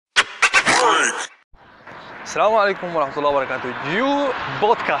السلام عليكم ورحمة الله وبركاته. جيو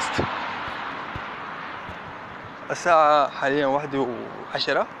بودكاست. الساعة حاليا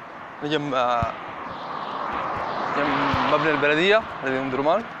 1:10 جنب مبنى البلدية الذي من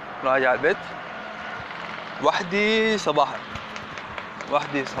درمان، راجع البيت. 1 صباحا.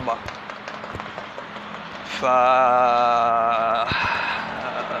 ف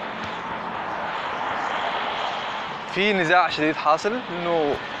في نزاع شديد حاصل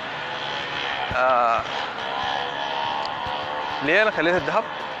انه ليه انا خليت الدهب.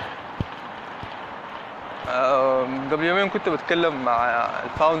 قبل يومين كنت بتكلم مع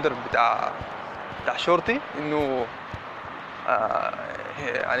الفاوندر بتاع شورتي انه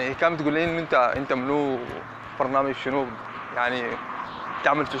يعني كانت بتقول لي انه انت منو برنامج شنو، يعني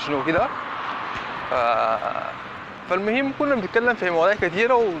تعمل في شنو كده. فالمهم كنا بنتكلم في مواضيع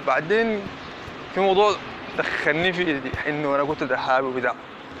كثيره، وبعدين في موضوع دخلني في انه انا كنت دهابي وبتاع.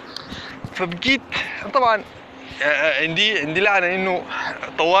 فبقيت طبعا عندي لعنه انه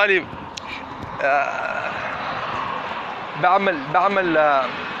طوالي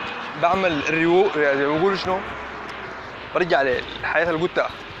بعمل ريو، يعني بقول شنو، برجع للحياه اللي قلتها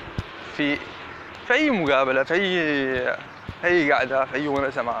في اي مقابله، في اي قعده، في اي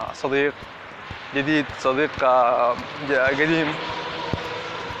مناسبه مع صديق جديد، صديق قديم.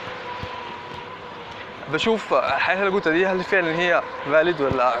 بشوف الحياه اللي قلتها دي هل فعلا هي فاليد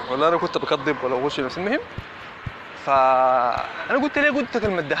ولا انا كنت بكذب ولا هو شيء. بس المهم فانا قلت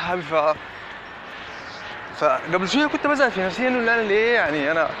كلمه دهابي. فقبل شويه كنت بزعل في نفسي انه انا ليه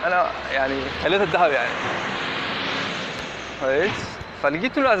يعني انا يعني خليت الدهب يعني كويس.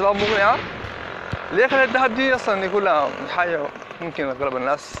 فلقيت له اسباب مقنعه ليه خليت الدهب دي. اصلا دي كلها حاجه ممكن اغلب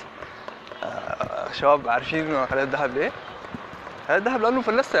الناس شباب عارفين انه انا خليت الدهب ليه. خليت الدهب لانه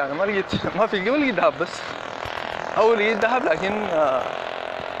فلست، يعني ما في الجبل لقيت دهب، بس اول لقيت دهب. لكن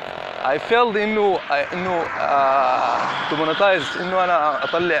I failed انه to monetize، انه انا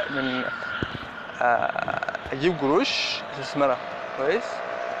اطلع من اجيب قروش استثمرها كويس.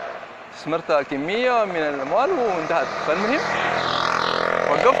 استثمرت كمية من الاموال وانتهت. فالمهم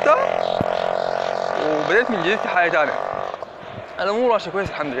وقفتها وبدأت من جديد في حياة تانية. الامور ماشية كويس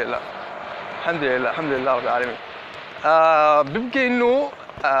الحمد لله رب العالمين. بيبقى انه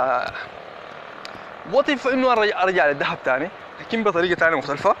وظيفة انه ارجع للذهب تاني، لكن بطريقة تانية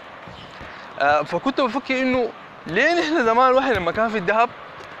مختلفة. فكنت بفكر انه ليه نحن زمان الواحد لما كان في الذهب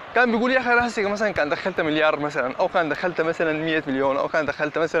كان بيقول يا اخي انا هسه مثلا كان دخلت مليار مثلا، او كان دخلت مثلا 100 مليون، او كان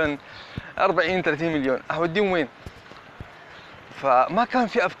دخلت مثلا 40 30 مليون، اوديهم وين؟ فما كان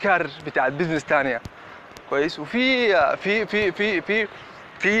في افكار بتاعت بزنس ثانيه كويس. وفي في في في في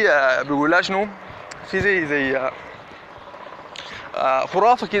في بيقول شنو، في زي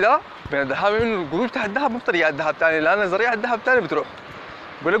خرافه كده بين الذهب انه القروش بتاع الذهب ما بترجع الذهب ثاني، لان زريعه الذهب ثاني بتروح.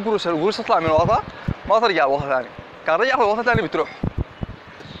 بيقول لك القروش تطلع من الوطا ما ترجع الوطا ثاني، كان رجع الوطا ثاني بتروح.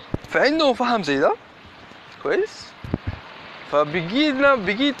 فعنده فهم زي ده كويس.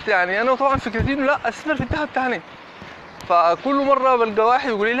 فبقيت يعني انا طبعا فكرتي انه لا استثمر في الذهب ثاني. فكل مره بلقى واحد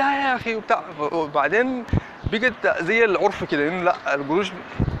يقول لي لا يا اخي وبتاع. وبعدين بقت زي العرف كده انه لا القروش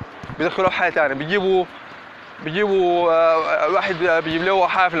بيدخلوا في حاجه ثانيه. بيجيبوا الواحد بيجيب له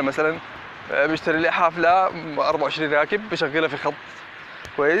حافله مثلا، بيشتري له حافله 24 راكب بيشغلها في خط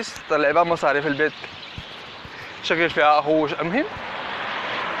كويس، طلع بها مصاري في البيت شغل فيها اخوه. المهم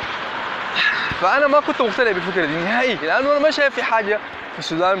فانا ما كنت مقتنع بالفكره دي نهائي، لانه انا ما شايف في حاجه في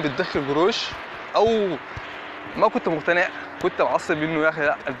السودان بتدخل قروش، او ما كنت مقتنع. كنت معصب انه يا اخي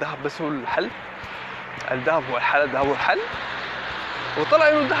لا الذهب بس هو الحل، الذهب هو الحل. وطلع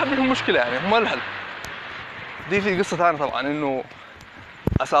انه الذهب هو المشكله، يعني هو الحل. دي في قصه ثانيه طبعا، انه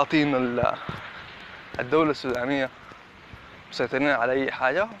اساطين الدوله السودانيه مسيطرين على اي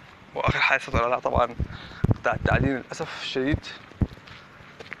حاجه، واخر حاجه سيطروا عليها طبعا بتاع التعدين للاسف الشديد.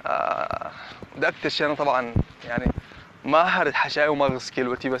 ده اكتر شيء انا طبعا يعني ما هرد حشاي وما اغص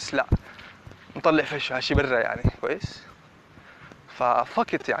كلوتي، بس لا نطلع فيش هالشي برا يعني كويس.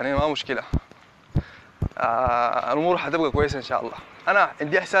 ففكت يعني ما مشكله. الامور حتبقى كويسه ان شاء الله. انا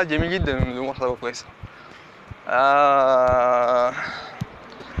عندي احساس جميل جدا ان الامور حتبقى كويسه.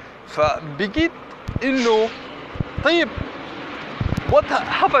 فبقيت انه طيب وات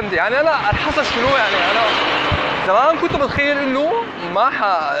هابند، يعني انا الحصل شنو. يعني انا زمان كنت بتخيل انه ما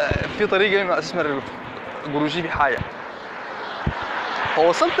في طريقه انه استثمر قروشي في حاجه.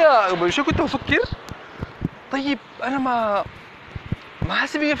 فوصلت قبل شوي كنت بفكر طيب انا ما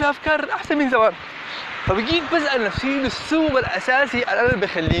حاسس بقى في افكار احسن من زمان. فبقيت بسال نفسي انه السبب الاساسي اللي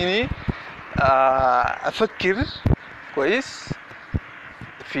بيخليني افكر كويس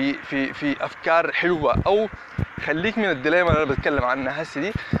في افكار حلوه، او خليك من الديليما اللي انا بتكلم عنها هسه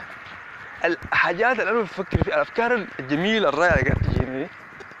دي. الحاجات اللي انا بفكر فيها، الافكار الجميله الرائعه اللي قاعده تجيني،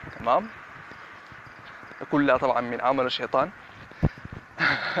 تمام، كلها طبعا من عمل الشيطان.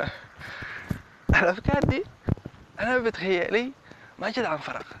 الافكار دي انا بتخيلي ما جت عن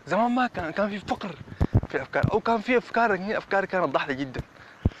فراغ. زمان ما كان في فقر في الافكار، او كان في افكار كانت ضحله جدا،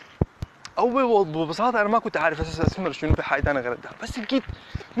 او ببساطه انا ما كنت عارف اساسا اسمر شنو في حاجه ثانيه غير الدهب، بس لقيت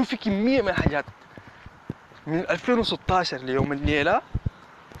انه في كميه من الحاجات من 2016 ليوم الليله،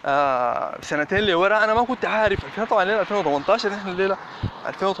 سنتين لورا انا ما كنت عارف. طبعا ليله 2018، نحن الليله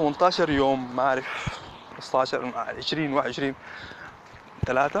 2018 يوم ما اعرف 15 20 21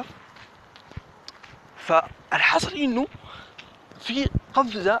 3. فالحصل انه في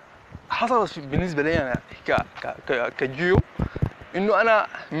قفزه حصلت بالنسبه لي انا كجيو، انه انا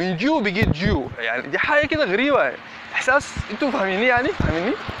من جيو بقيت جيو. يعني دي حاجه كده غريبه، يعني احساس، انتوا فاهميني يعني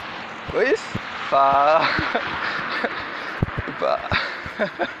فاهميني كويس. ف ف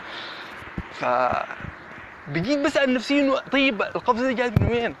ف بقيت بسأل نفسي انه طيب القفزه دي جات من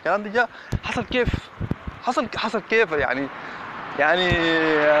وين؟ الكلام ده جاء حصل كيف؟ حصل كيف يعني؟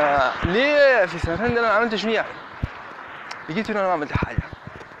 ليه في سنتين انا عملت شنو يعني؟ لقيت انه انا ما عملت حاجه.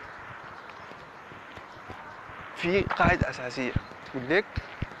 في قاعده اساسيه تقول لك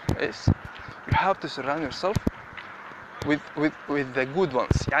كويس you have to surround yourself with the good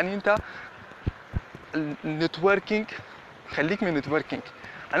ones. يعني انت النتوركينج، خليك من النتوركينج.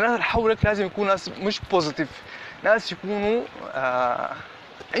 الناس اللي حولك لازم يكونوا ناس مش بوزيتيف، ناس يكونوا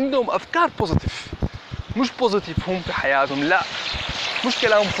عندهم افكار بوزيتيف، مش بوزيتيف هم في حياتهم، لا مش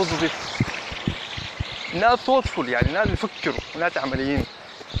كلام بوزيتيف، ناس ثوتفول، يعني ناس يفكروا، ناس عمليين.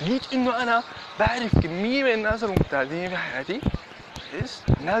 لقيت انه انا بعرف كميه من الناس الممتازين في حياتي،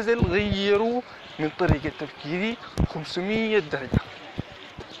 ناس غيروا من طريقه تفكيري 500 درجه.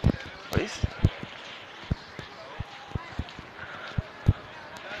 كويس،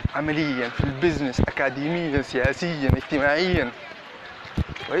 عمليا في البزنس، اكاديميا، سياسيا، اجتماعيا.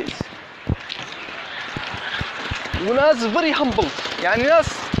 كويس، وناس فيري همبل، يعني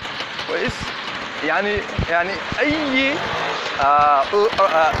ناس كويس، يعني اي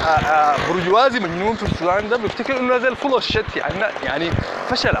برجوازي مجنون في السودان ده بيفتكر انه زي الفل الشت، يعني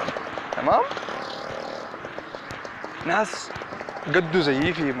فشله، تمام. ناس قدوا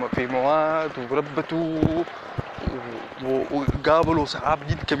زيي في مواد وربتوا وقابلوا صعاب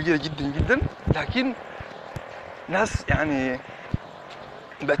جد كبيره جدا جدا، لكن ناس يعني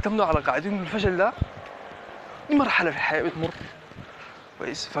بيعتمدوا على قاعدين انه الفشل ده دي مرحله في الحياه بتمر.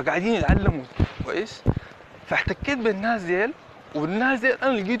 كويس، فقاعدين يتعلموا. كويس، فاحتكيت بالناس ديل، والناس ديل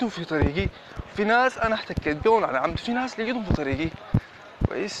انا لقيتهم في طريقي. في ناس انا احتكيت بهم على عمد، في ناس لقيتهم في طريقي.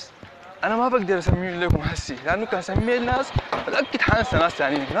 كويس، انا ما بقدر اسميهم لكم هسي، لانه كان اسمي الناس متاكد حانسى ناس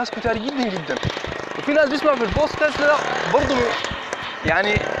ثانيين، ناس كتار جدا جدا. وفي ناس بيسمعوا في البودكاست ده برضه،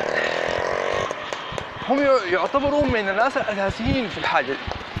 يعني هم يعتبروا من الناس الاساسيين في الحاجه دي.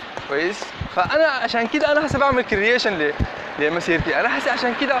 كويس، فانا عشان كده انا هسه بعمل كرييشن لمسيرتي، انا هسه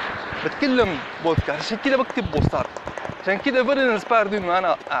عشان كده بتكلم بودكاست، عشان كده بكتب بوستات، عشان كده فيري انسبايرد انه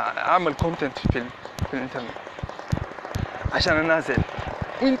انا اعمل كونتنت في الانترنت عشان الناس.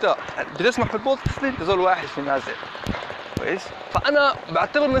 وانت بتسمع في البودكاست انت زول واحد في الناس. كويس، فانا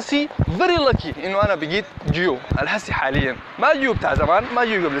بعتبر نفسي فيري لاكي انه انا بقيت جيو الهسي حاليا، ما جيو بتاع زمان، ما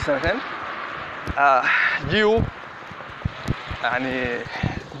جيو قبل سنتين، جيو يعني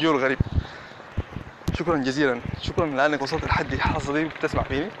جيو الغريب. شكرا جزيلا، شكرا لانك وصلت لحد اللحظه دي بتسمع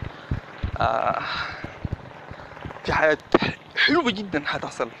فيني. في حياه حلوه جدا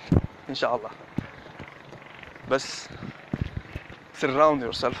حتحصل ان شاء الله، بس surround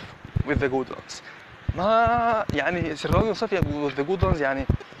yourself with the good ones. ما يعني surround yourself with the good ones يعني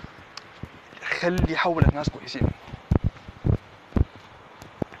خلي حولك ناس كويسين،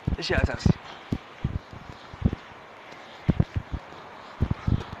 شيء اساسي.